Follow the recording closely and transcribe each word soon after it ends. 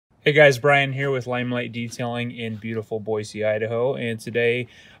Hey guys, Brian here with Limelight Detailing in beautiful Boise, Idaho. And today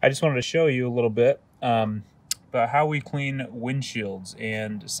I just wanted to show you a little bit about how we clean windshields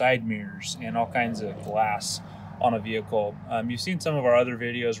and side mirrors and all kinds of glass on a vehicle. You've seen some of our other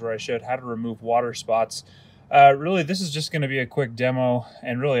videos where I showed how to remove water spots. Really, this is just going to be a quick demo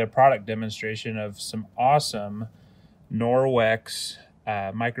and really a product demonstration of some awesome Norwex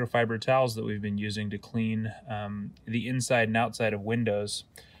microfiber towels that we've been using to clean the inside and outside of windows.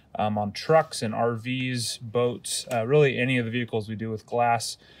 On trucks and RVs, boats, really any of the vehicles we do with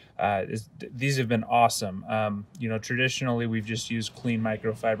glass. These have been awesome. You know, traditionally we've just used clean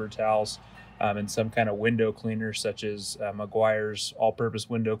microfiber towels and some kind of window cleaner, such as Meguiar's all-purpose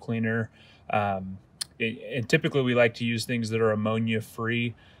window cleaner. And typically we like to use things that are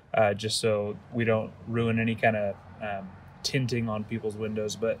ammonia-free, just so we don't ruin any kind of tinting on people's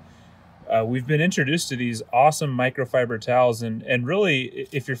windows. But we've been introduced to these awesome microfiber towels, and really,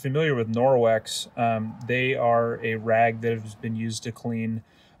 if you're familiar with Norwex, they are a rag that has been used to clean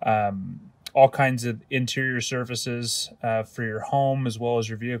all kinds of interior surfaces for your home as well as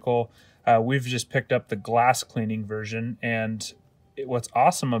your vehicle. We've just picked up the glass cleaning version, and what's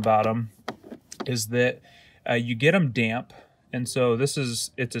awesome about them is that you get them damp. And so it's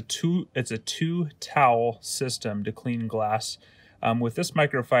a two towel system to clean glass. With this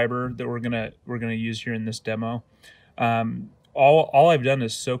microfiber that we're gonna use here in this demo, all I've done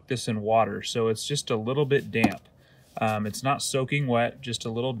is soak this in water, so it's just a little bit damp. It's not soaking wet, just a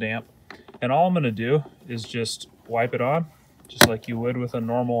little damp. And all I'm gonna do is just wipe it on, just like you would with a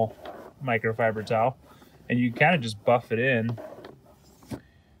normal microfiber towel, and you kind of just buff it in.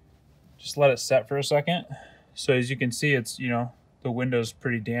 Just let it set for a second. So as you can see, it's, you know, the window's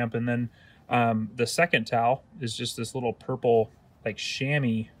pretty damp, and then the second towel is just this little purple, like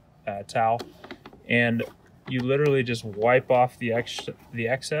chamois towel, and you literally just wipe off the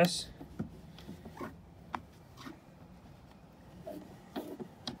excess.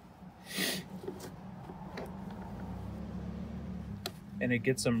 And it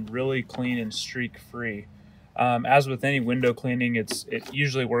gets them really clean and streak free. As with any window cleaning, it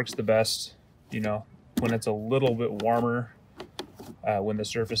usually works the best, you know, when it's a little bit warmer, when the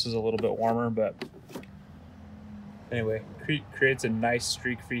surface is a little bit warmer. But anyway, creates a nice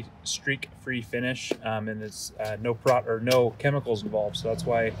streak-free finish, and it's no chemicals involved. So that's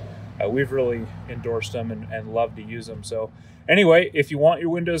why we've really endorsed them and love to use them. So anyway, if you want your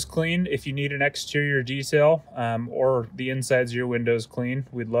windows clean, if you need an exterior detail or the insides of your windows clean,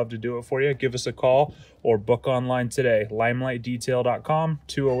 we'd love to do it for you. Give us a call or book online today. LimelightDetail.com,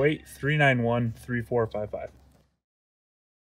 208-391-3455.